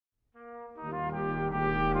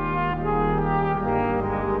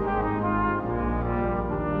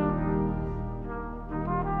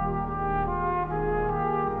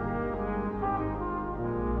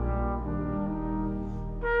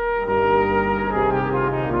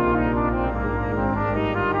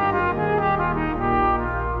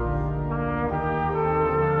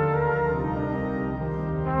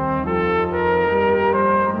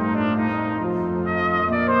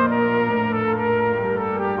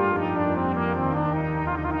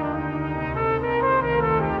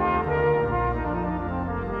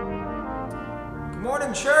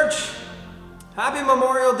church. Happy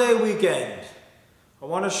Memorial Day weekend. I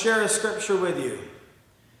want to share a scripture with you.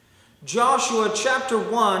 Joshua chapter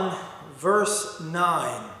 1, verse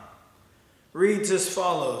 9 reads as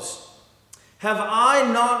follows. Have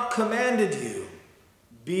I not commanded you?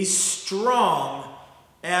 Be strong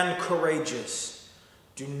and courageous.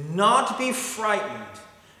 Do not be frightened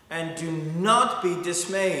and do not be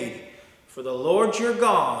dismayed, for the Lord your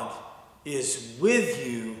God is with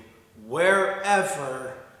you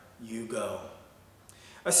wherever you go.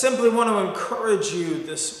 I simply want to encourage you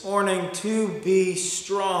this morning to be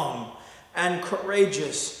strong and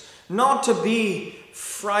courageous, not to be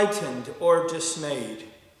frightened or dismayed.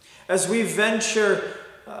 As we venture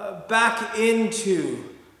back into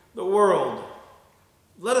the world,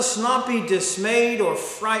 let us not be dismayed or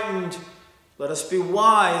frightened. Let us be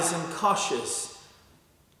wise and cautious.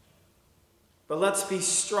 But let's be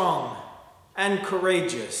strong and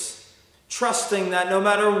courageous, trusting that no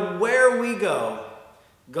matter where we go,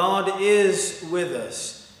 God is with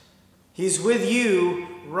us. He's with you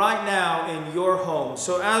right now in your home.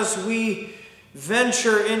 So as we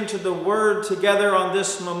venture into the Word together on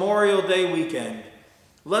this Memorial Day weekend,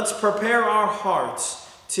 let's prepare our hearts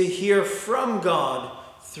to hear from God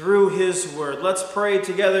through His Word. Let's pray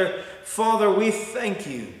together. Father, we thank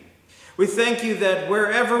you. We thank you that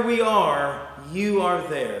wherever we are, you are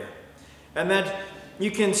there. And that you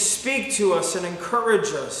can speak to us and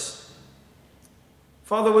encourage us.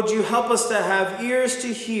 Father, would you help us to have ears to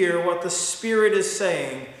hear what the Spirit is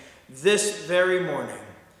saying this very morning?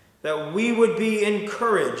 That we would be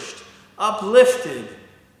encouraged, uplifted.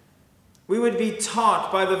 We would be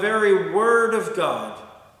taught by the very Word of God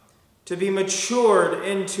to be matured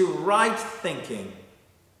into right thinking.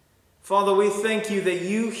 Father, we thank you that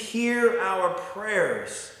you hear our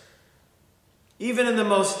prayers. Even in the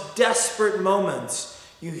most desperate moments,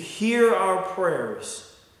 you hear our prayers.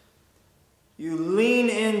 You lean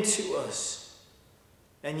into us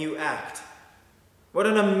and you act. What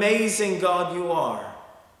an amazing God you are,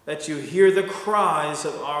 that you hear the cries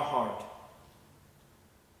of our heart.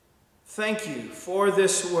 Thank you for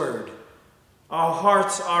this word. Our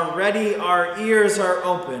hearts are ready, our ears are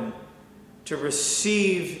open to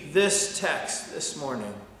receive this text this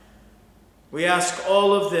morning. We ask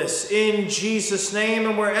all of this in Jesus' name,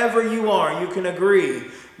 and wherever you are, you can agree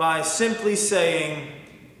by simply saying,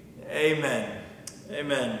 Amen.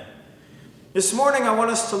 Amen. This morning, I want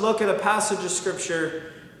us to look at a passage of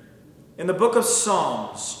Scripture in the book of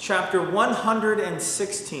Psalms, chapter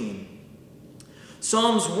 116.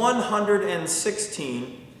 Psalms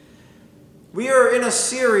 116. We are in a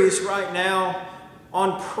series right now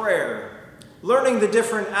on prayer, learning the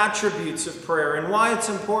different attributes of prayer and why it's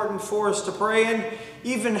important for us to pray and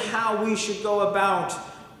even how we should go about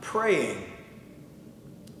praying.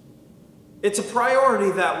 It's a priority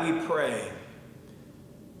that we pray.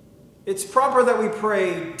 It's proper that we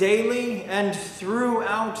pray daily and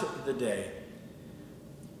throughout the day.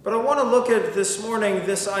 But I want to look at this morning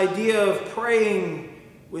this idea of praying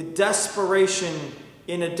with desperation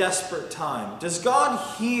in a desperate time. Does God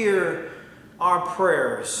hear our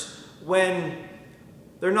prayers when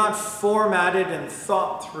they're not formatted and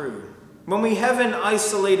thought through? When we haven't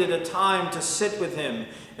isolated a time to sit with Him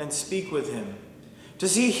and speak with Him?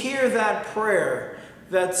 Does He hear that prayer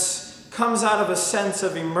that comes out of a sense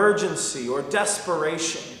of emergency or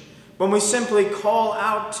desperation? When we simply call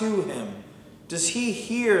out to Him, does He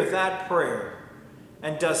hear that prayer?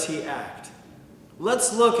 And does He act?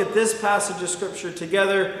 Let's look at this passage of Scripture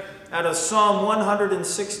together out of Psalm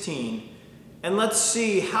 116. And let's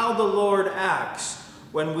see how the Lord acts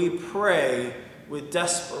when we pray with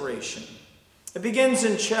desperation. It begins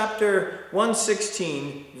in chapter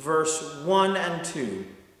 116, verse 1 and 2.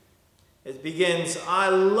 It begins, I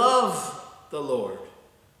love the Lord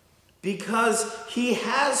because He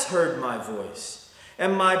has heard my voice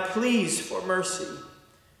and my pleas for mercy,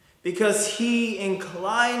 because He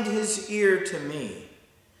inclined His ear to me.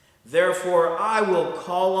 Therefore I will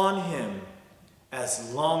call on Him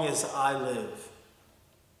as long as I live.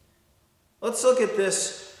 Let's look at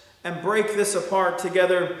this and break this apart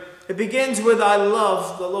together. It begins with, I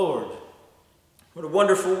love the Lord. What a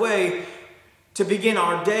wonderful way to begin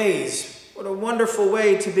our days. What a wonderful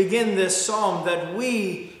way to begin this psalm, that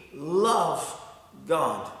we love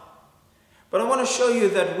God. But I want to show you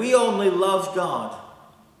that we only love God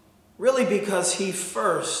really because He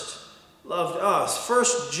first loved us.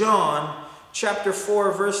 1 John chapter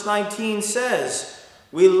 4, verse 19 says,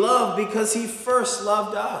 we love because He first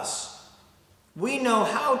loved us. We know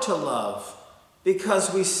how to love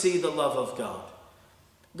because we see the love of God.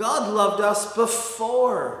 God loved us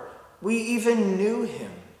before we even knew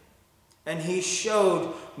Him. and he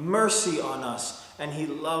showed mercy on us, and he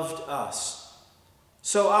loved us.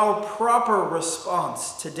 So our proper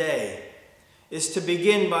response today is to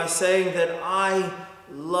begin by saying that I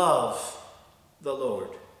love the Lord.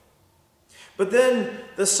 But then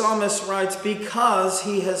the psalmist writes, because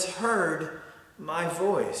he has heard my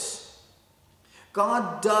voice.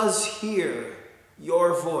 God does hear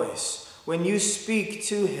your voice when you speak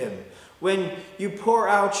to him, when you pour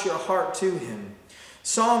out your heart to him.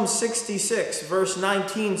 Psalm 66 verse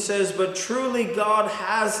 19 says, but truly God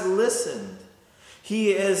has listened.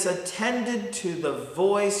 He has attended to the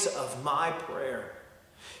voice of my prayer.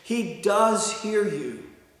 He does hear you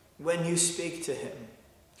when you speak to him.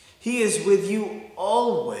 He is with you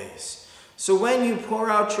always. So when you pour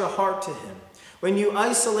out your heart to him, when you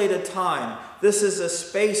isolate a time, this is a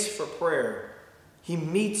space for prayer. He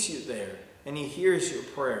meets you there and he hears your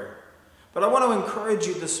prayer. But I want to encourage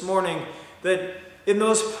you this morning that in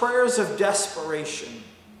those prayers of desperation,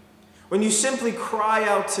 when you simply cry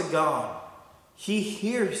out to God, he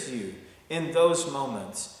hears you in those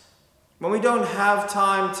moments. When we don't have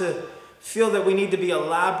time to feel that we need to be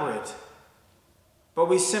elaborate, but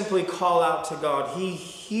we simply call out to God, he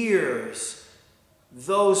hears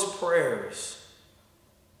those prayers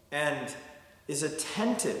and is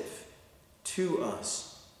attentive to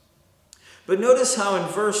us. But notice how in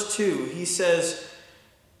verse 2 he says,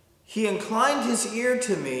 he inclined his ear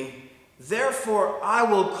to me, therefore I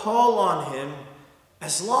will call on him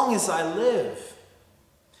as long as I live.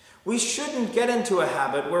 We shouldn't get into a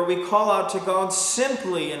habit where we call out to God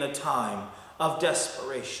simply in a time of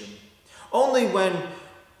desperation. Only when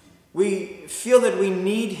we feel that we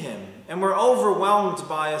need him and we're overwhelmed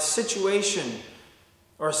by a situation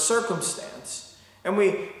or a circumstance, and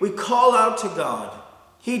we call out to God.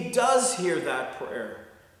 He does hear that prayer.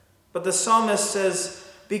 But the psalmist says,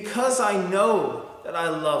 because I know that I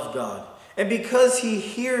love God, and because he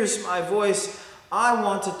hears my voice, I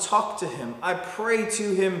want to talk to him. I pray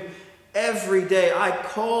to him every day. I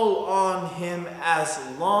call on him as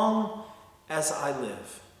long as I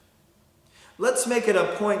live. Let's make it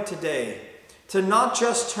a point today to not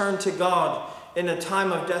just turn to God in a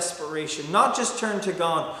time of desperation, not just turn to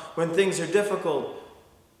God when things are difficult,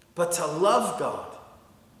 but to love God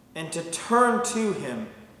and to turn to him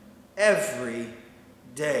every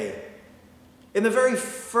day. In the very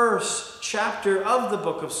first chapter of the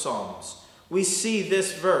book of Psalms, we see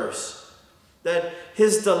this verse, that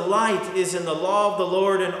his delight is in the law of the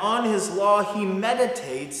Lord, and on his law he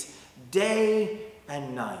meditates day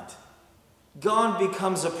and night. God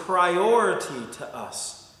becomes a priority to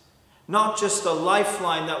us, not just a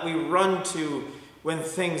lifeline that we run to when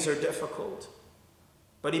things are difficult,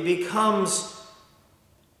 but he becomes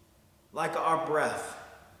like our breath.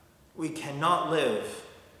 We cannot live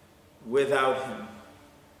without him.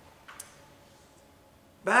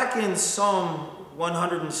 Back in Psalm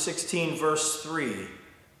 116, verse 3,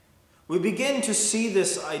 we begin to see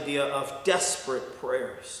this idea of desperate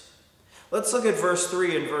prayers. Let's look at verse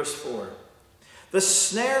 3 and verse 4. The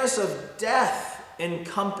snares of death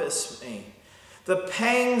encompassed me. The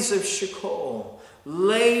pangs of Sheol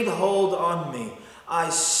laid hold on me.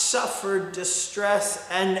 I suffered distress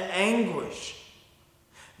and anguish.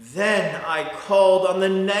 Then I called on the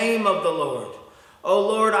name of the Lord. O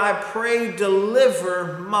Lord, I pray,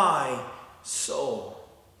 deliver my soul.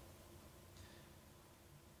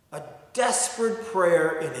 A desperate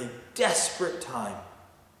prayer in a desperate time.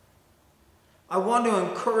 I want to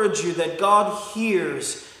encourage you that God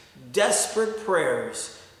hears desperate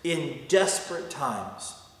prayers in desperate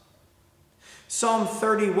times. Psalm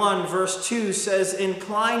 31 verse 2 says,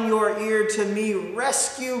 incline your ear to me,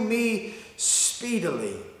 rescue me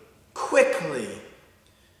speedily, quickly.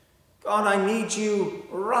 God, I need you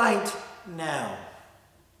right now.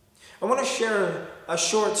 I want to share a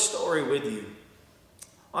short story with you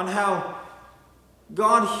on how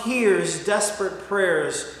God hears desperate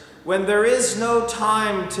prayers when there is no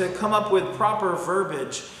time to come up with proper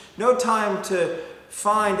verbiage, no time to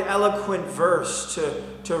find eloquent verse,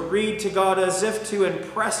 to read to God as if to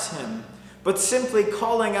impress him, but simply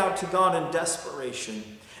calling out to God in desperation.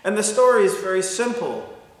 And the story is very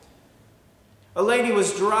simple. A lady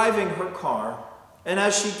was driving her car, and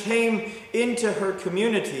as she came into her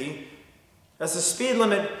community, as the speed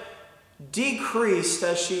limit decreased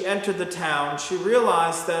as she entered the town, she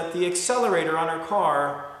realized that the accelerator on her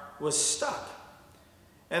car was stuck.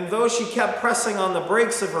 And though she kept pressing on the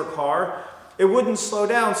brakes of her car, it wouldn't slow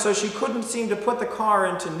down, so she couldn't seem to put the car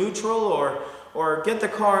into neutral or get the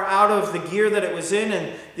car out of the gear that it was in,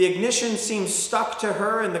 and the ignition seemed stuck to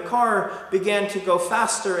her, and the car began to go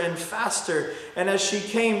faster and faster. And as she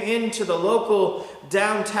came into the local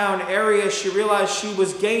downtown area, she realized she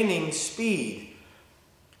was gaining speed.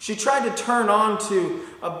 She tried to turn onto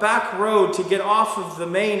a back road to get off of the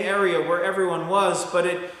main area where everyone was, but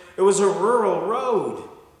it was a rural road.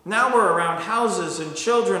 Now we're around houses and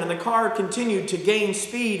children, and the car continued to gain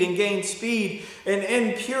speed, and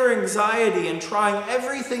in pure anxiety and trying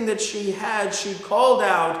everything that she had, she called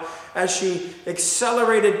out as she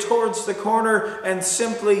accelerated towards the corner and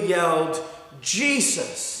simply yelled,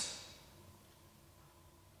 "Jesus!"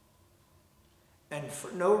 And for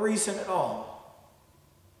no reason at all,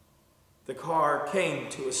 the car came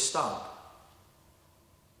to a stop,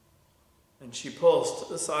 and she pulls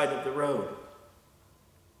to the side of the road.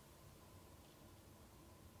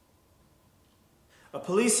 A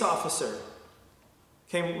police officer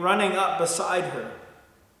came running up beside her.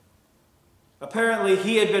 Apparently,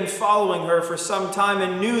 he had been following her for some time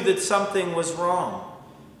and knew that something was wrong.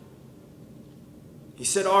 He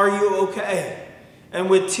said, "Are you okay?" And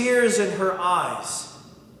with tears in her eyes,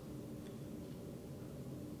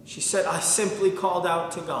 she said, "I simply called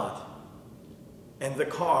out to God, and the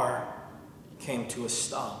car came to a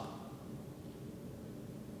stop."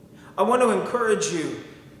 I want to encourage you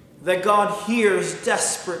that God hears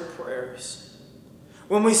desperate prayers.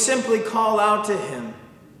 When we simply call out to Him,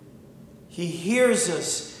 He hears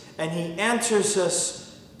us and He answers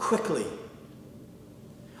us quickly.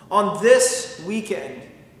 On this weekend,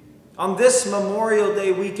 on this Memorial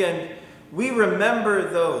Day weekend, we remember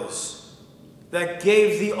those that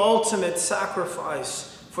gave the ultimate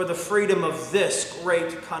sacrifice for the freedom of this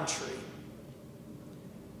great country.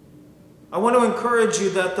 I want to encourage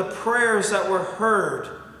you that the prayers that were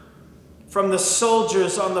heard from the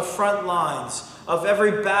soldiers on the front lines of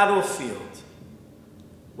every battlefield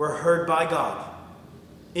were heard by God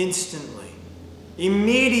instantly,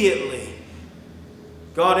 immediately.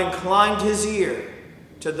 God inclined His ear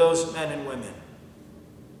to those men and women.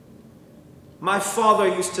 My father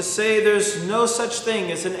used to say there's no such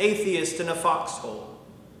thing as an atheist in a foxhole.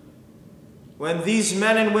 When these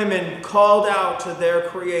men and women called out to their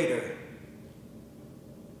Creator,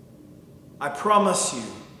 I promise you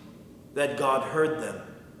that God heard them.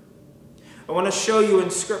 I want to show you in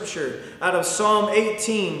Scripture out of Psalm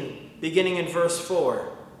 18, beginning in verse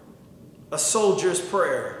 4, a soldier's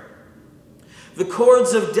prayer. The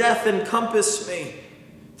cords of death encompassed me.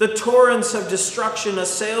 The torrents of destruction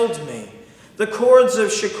assailed me. The cords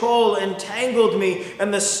of Sheol entangled me,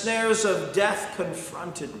 and the snares of death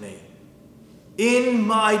confronted me. In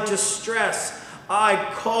my distress,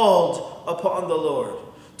 I called upon the Lord.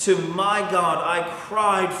 To my God, I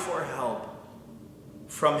cried for help.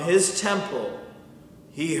 From His temple,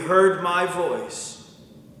 He heard my voice,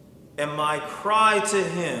 and my cry to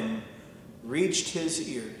Him reached His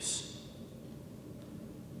ears.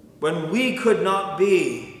 When we could not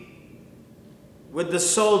be with the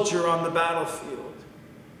soldier on the battlefield,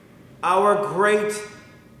 our great,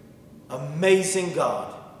 amazing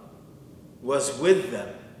God was with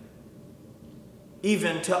them,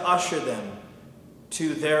 even to usher them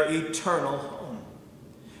to their eternal home.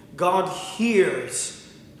 God hears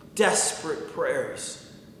desperate prayers.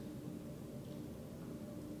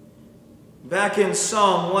 Back in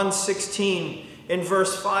Psalm 116, in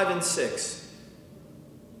verse 5 and 6,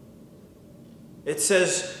 it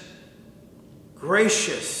says,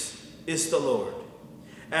 "Gracious is the Lord,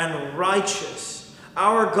 and righteous.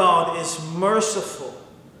 Our God is merciful.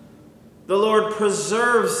 The Lord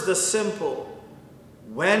preserves the simple.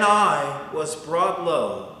 When I was brought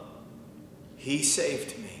low, He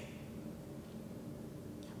saved me."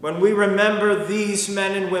 When we remember these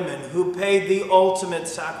men and women who paid the ultimate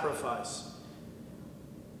sacrifice,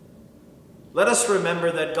 let us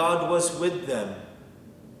remember that God was with them.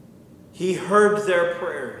 He heard their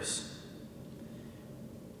prayers.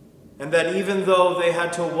 And that even though they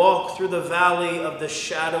had to walk through the valley of the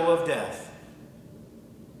shadow of death,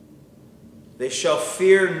 they shall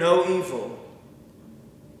fear no evil,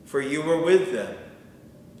 for you were with them.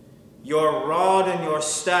 Your rod and your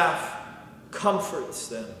staff comforts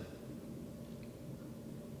them.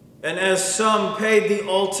 And as some paid the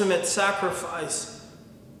ultimate sacrifice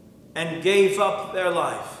and gave up their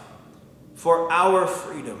life for our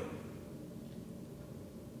freedom,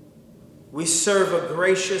 we serve a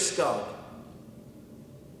gracious God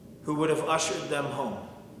who would have ushered them home.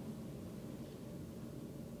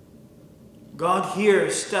 God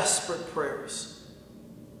hears desperate prayers.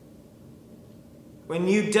 When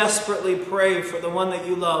you desperately pray for the one that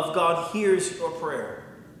you love, God hears your prayer.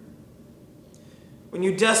 When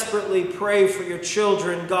you desperately pray for your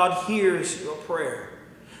children, God hears your prayer.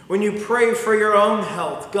 When you pray for your own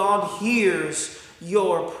health, God hears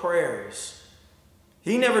your prayers.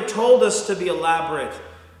 He never told us to be elaborate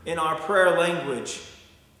in our prayer language.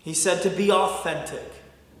 He said to be authentic.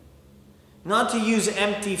 Not to use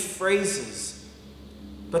empty phrases,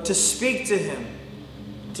 but to speak to him,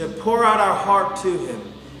 to pour out our heart to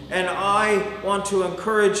him. And I want to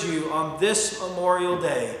encourage you on this Memorial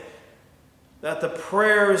Day that the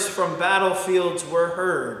prayers from battlefields were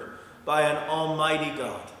heard by an almighty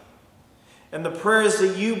God. And the prayers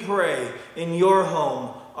that you pray in your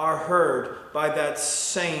home are heard by that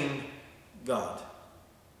same God.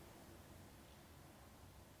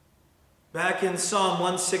 Back in Psalm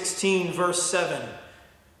 116, verse 7,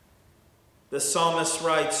 the psalmist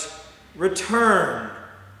writes, "Return,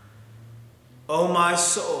 O my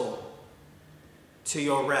soul, to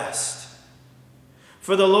your rest.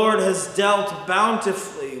 For the Lord has dealt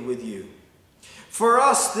bountifully with you." For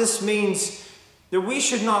us, this means that we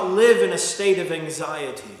should not live in a state of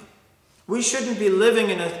anxiety. We shouldn't be living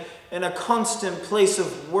in a constant place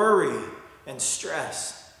of worry and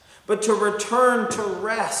stress, but to return to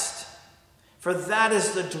rest. For that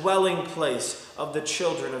is the dwelling place of the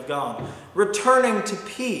children of God. Returning to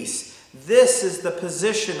peace, this is the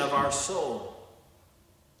position of our soul.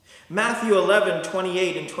 Matthew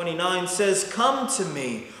 11:28 and 29 says, "Come to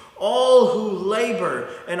me, all who labor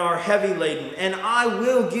and are heavy laden, and I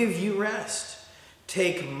will give you rest.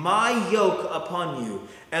 Take my yoke upon you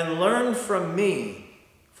and learn from me,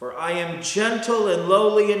 for I am gentle and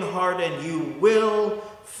lowly in heart, and you will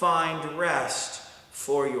find rest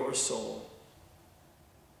for your soul."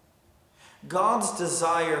 God's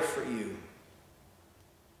desire for you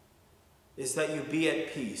is that you be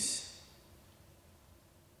at peace.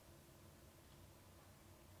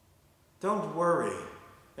 Don't worry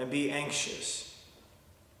and be anxious.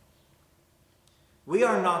 We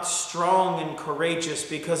are not strong and courageous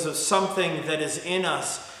because of something that is in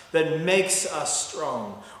us that makes us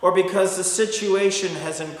strong, or because the situation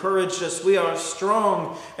has encouraged us. We are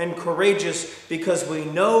strong and courageous because we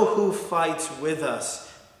know who fights with us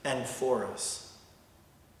and for us.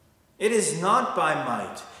 It is not by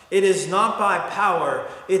might, it is not by power,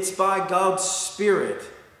 it's by God's Spirit.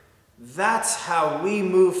 That's how we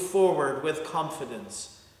move forward with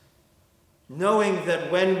confidence, knowing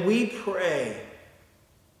that when we pray,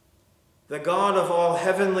 the God of all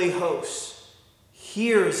heavenly hosts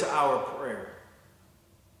hears our prayer,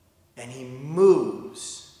 and he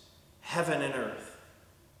moves heaven and earth.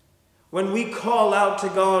 When we call out to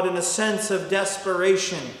God in a sense of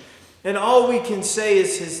desperation, and all we can say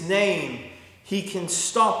is his name, he can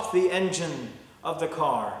stop the engine of the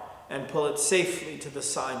car and pull it safely to the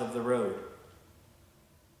side of the road.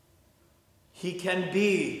 He can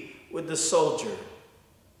be with the soldier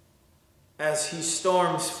as he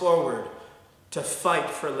storms forward to fight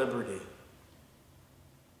for liberty.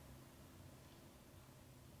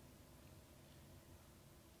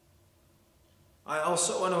 I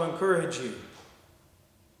also want to encourage you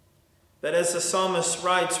that as the psalmist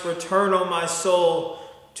writes, "Return, O my soul,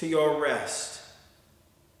 to your rest."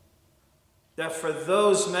 That for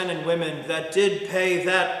those men and women that did pay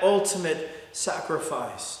that ultimate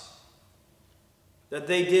sacrifice, that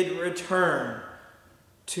they did return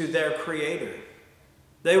to their Creator.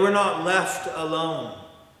 They were not left alone,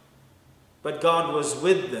 but God was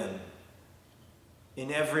with them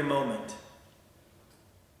in every moment.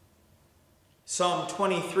 Psalm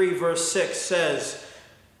 23 verse 6 says,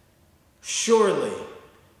 "Surely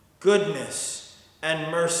goodness and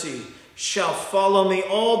mercy shall follow me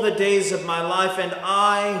all the days of my life, and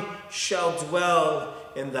I shall dwell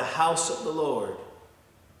in the house of the Lord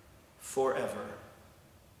forever."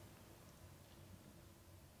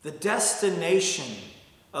 The destination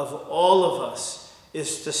of all of us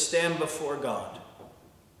is to stand before God.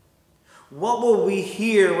 What will we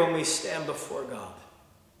hear when we stand before God?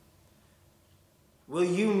 Will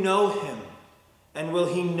you know him, and will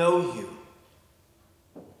he know you?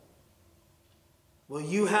 Will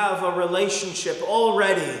you have a relationship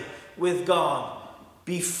already with God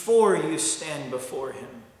before you stand before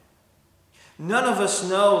him? None of us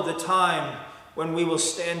know the time when we will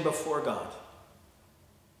stand before God.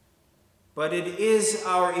 But it is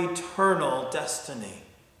our eternal destiny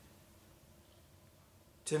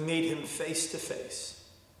to meet him face to face.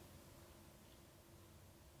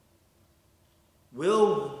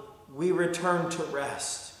 Will we return to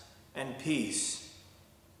rest and peace?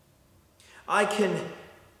 I can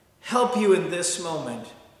help you in this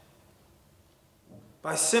moment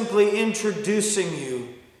by simply introducing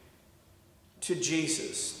you to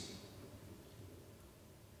Jesus.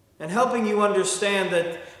 and helping you understand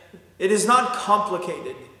that it is not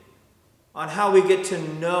complicated on how we get to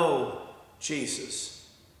know Jesus,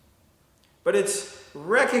 but it's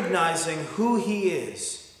recognizing who he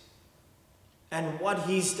is and what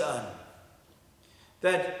he's done.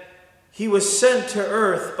 That he was sent to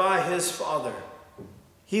earth by his Father.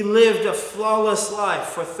 He lived a flawless life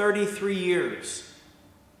for 33 years.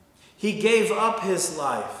 He gave up his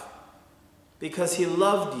life because he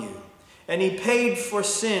loved you. And he paid for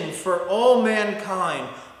sin for all mankind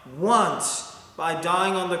once by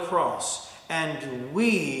dying on the cross. And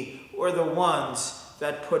we were the ones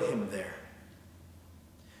that put him there.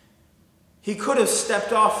 He could have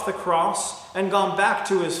stepped off the cross and gone back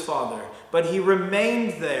to his Father, but he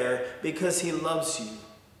remained there because he loves you.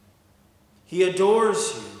 He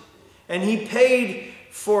adores you, and he paid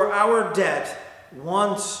for our debt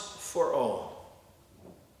once for all.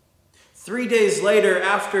 3 days later,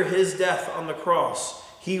 after his death on the cross,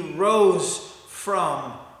 he rose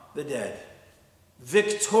from the dead,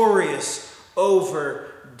 victorious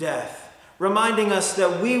over death, reminding us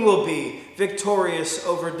that we will be victorious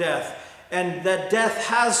over death, and that death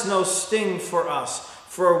has no sting for us.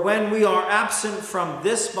 For when we are absent from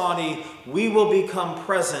this body, we will become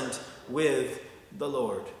present with the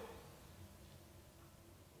Lord.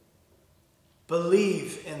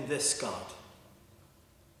 Believe in this God.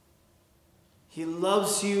 He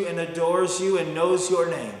loves you and adores you and knows your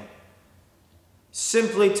name.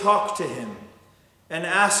 Simply talk to him and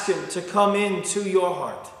ask him to come into your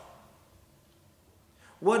heart.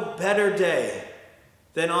 What better day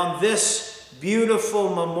than on this beautiful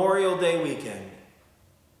Memorial Day weekend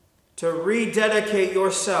to rededicate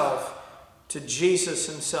yourself to Jesus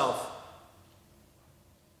himself,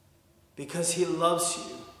 because he loves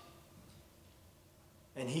you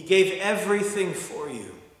and he gave everything for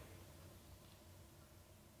you.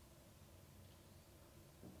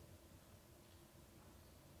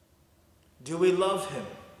 Do we love him?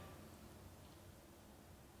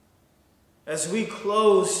 As we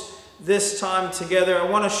close this time together, I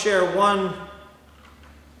want to share one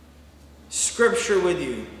scripture with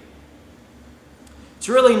you. It's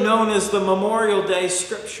really known as the Memorial Day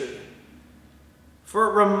scripture, for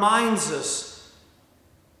it reminds us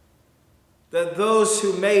that those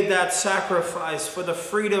who made that sacrifice for the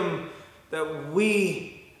freedom that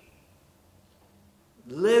we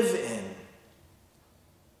live in,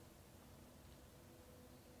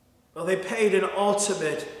 well, they paid an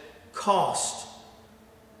ultimate cost.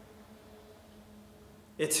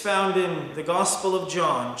 It's found in the Gospel of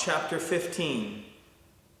John, chapter 15,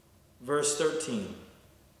 verse 13.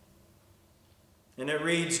 And it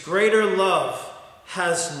reads, "Greater love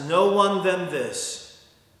has no one than this,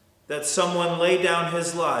 that someone lay down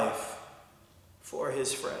his life for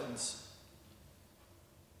his friends."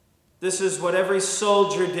 This is what every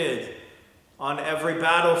soldier did on every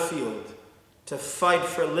battlefield to fight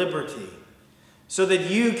for liberty, so that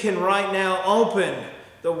you can right now open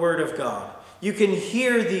the Word of God. You can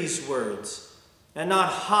hear these words and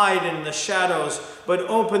not hide in the shadows, but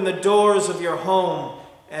open the doors of your home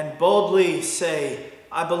and boldly say,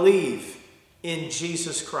 "I believe in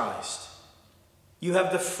Jesus Christ." You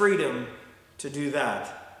have the freedom to do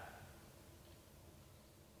that.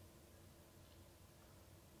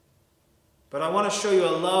 But I want to show you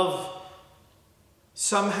a love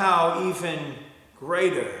somehow even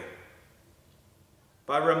greater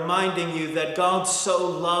by reminding you that God so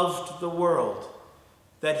loved the world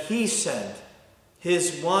that he sent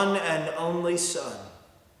his one and only Son,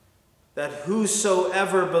 that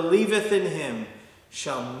whosoever believeth in him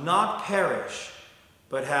shall not perish,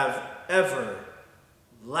 but have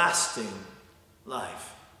everlasting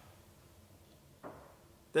life.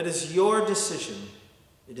 That is your decision.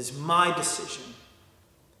 It is my decision.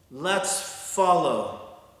 Let's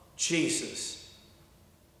follow Jesus.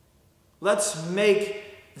 Let's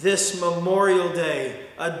make this Memorial Day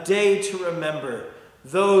a day to remember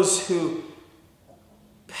those who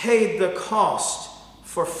paid the cost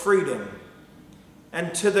for freedom,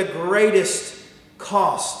 and to the greatest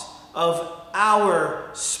cost of our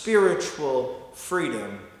spiritual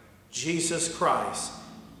freedom, Jesus Christ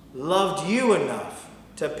loved you enough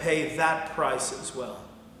to pay that price as well.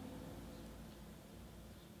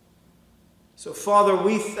 So, Father,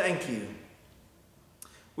 we thank you.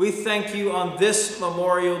 We thank you on this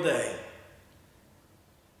Memorial Day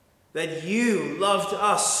that you loved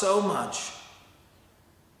us so much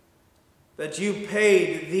that you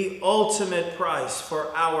paid the ultimate price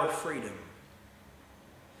for our freedom.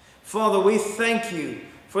 Father, we thank you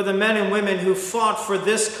for the men and women who fought for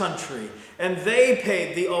this country, and they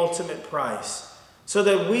paid the ultimate price so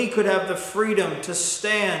that we could have the freedom to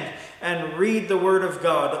stand and read the Word of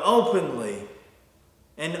God openly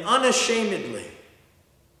and unashamedly.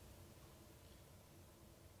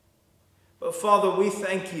 But Father, we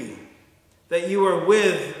thank you that you are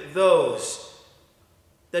with those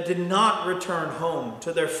that did not return home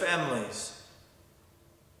to their families,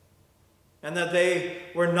 and that they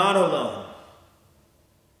were not alone,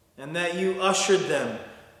 and that you ushered them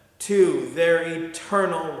to their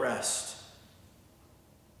eternal rest.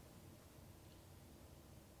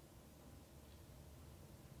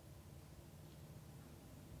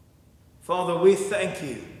 Father, we thank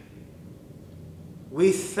you.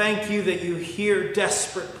 We thank you that you hear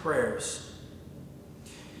desperate prayers.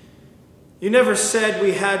 You never said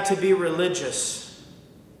we had to be religious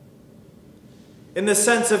in the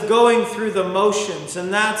sense of going through the motions,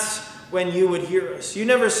 and that's when you would hear us. You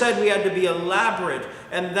never said we had to be elaborate,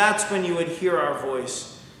 and that's when you would hear our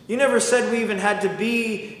voice. You never said we even had to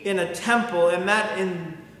be in a temple, and that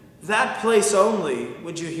in that place only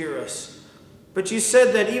would you hear us. But you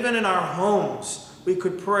said that even in our homes we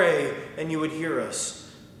could pray and you would hear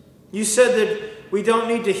us. You said that we don't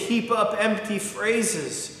need to heap up empty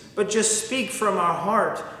phrases, but just speak from our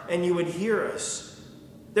heart and you would hear us.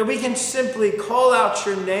 That we can simply call out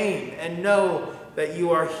your name and know that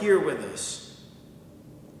you are here with us.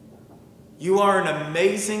 You are an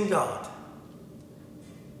amazing God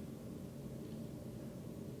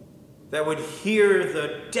that would hear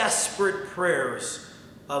the desperate prayers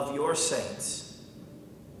of your saints.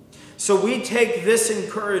 So we take this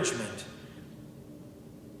encouragement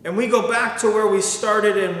and we go back to where we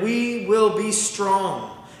started, and we will be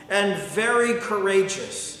strong and very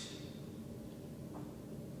courageous.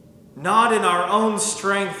 Not in our own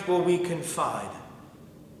strength will we confide,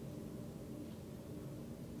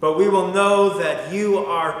 but we will know that you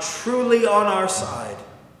are truly on our side.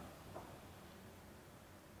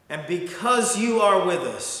 And because you are with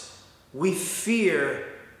us, we fear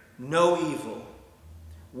no evil.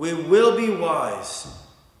 We will be wise,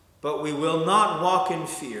 but we will not walk in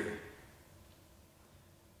fear.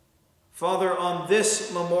 Father, on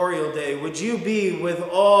this Memorial Day, would you be with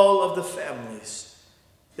all of the families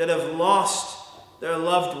that have lost their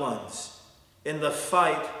loved ones in the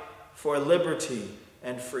fight for liberty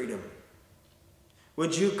and freedom?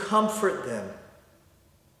 Would you comfort them,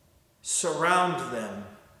 surround them,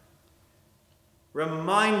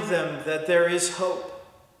 remind them that there is hope?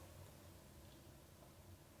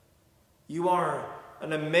 You are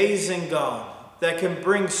an amazing God that can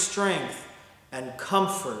bring strength and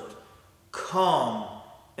comfort, calm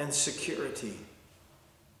and security.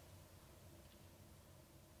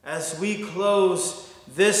 As we close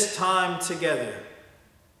this time together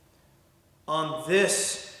on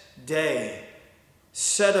this day,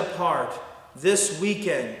 set apart, this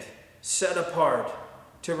weekend set apart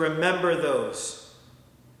to remember those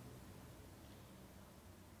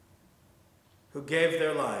who gave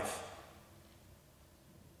their life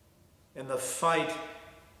in the fight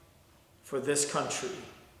for this country.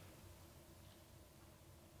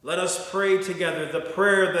 Let us pray together the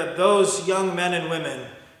prayer that those young men and women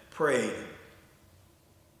prayed.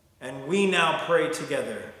 And we now pray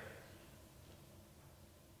together.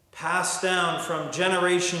 Passed down from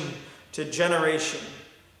generation to generation.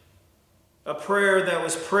 A prayer that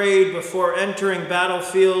was prayed before entering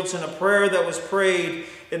battlefields, and a prayer that was prayed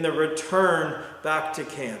in the return back to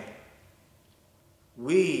camp.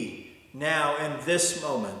 We now, in this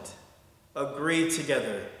moment, agree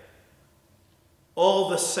together, all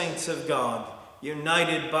the saints of God,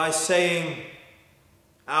 united by saying,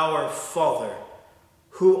 Our Father,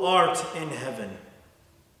 who art in heaven,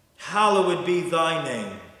 hallowed be thy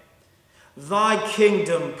name. Thy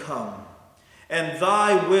kingdom come, and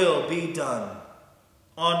thy will be done,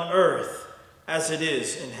 on earth as it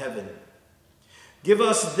is in heaven. Give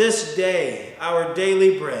us this day our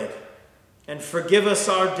daily bread, and forgive us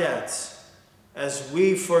our debts, as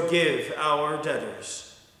we forgive our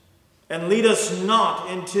debtors. And lead us not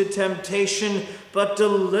into temptation, but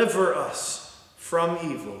deliver us from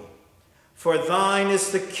evil. For thine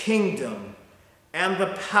is the kingdom, and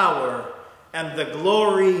the power, and the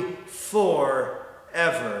glory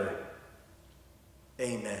forever.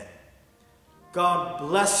 Amen. God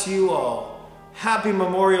bless you all. Happy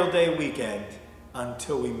Memorial Day weekend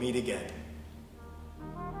until we meet again.